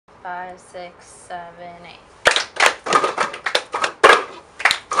5, 6, 7, 8.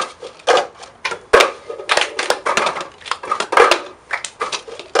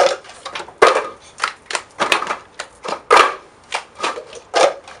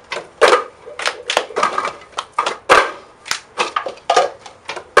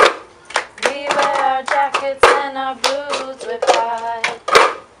 We wear our jackets and our boots with pride.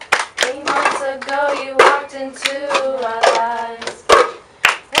 8 months ago you walked into our lives,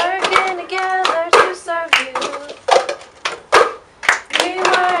 working together to serve you. We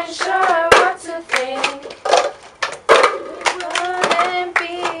weren't sure what to think. We wouldn't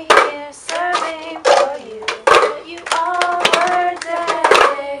be here serving for you, but you all were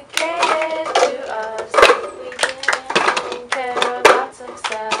dedicated to us. We didn't care about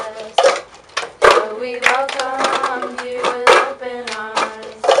success, so we welcomed you with open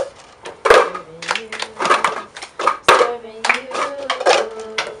arms. Serving you.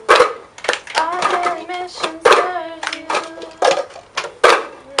 Our daily mission serves you.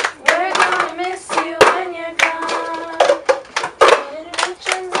 We're gonna miss you when you're gone.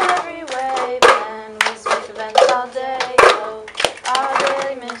 Interruptions every way, man. We speak events all day. Oh, our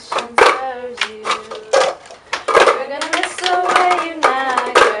daily mission serves you. We're gonna miss the way you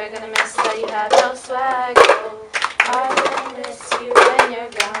nag. We're gonna miss that you have no swag. Oh, our daily miss you when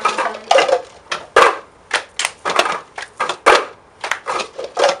you're gone.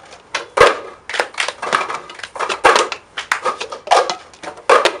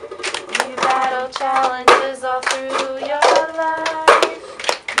 You battle challenges all through your life.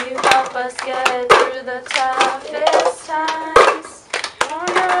 You help us get through the toughest times.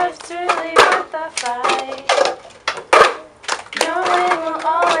 Wonder if it's really worth the fight. Knowing we'll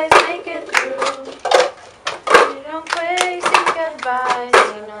always make it through. You don't quit, seek advice.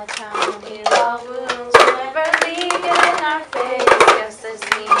 You know time heal all wounds. We'll never leave it in our face. Guess this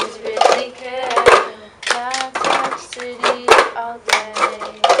means you really care. That's our city all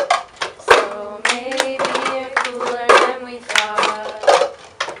day. So maybe you're cooler than we thought.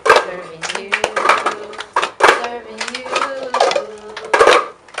 Serving you.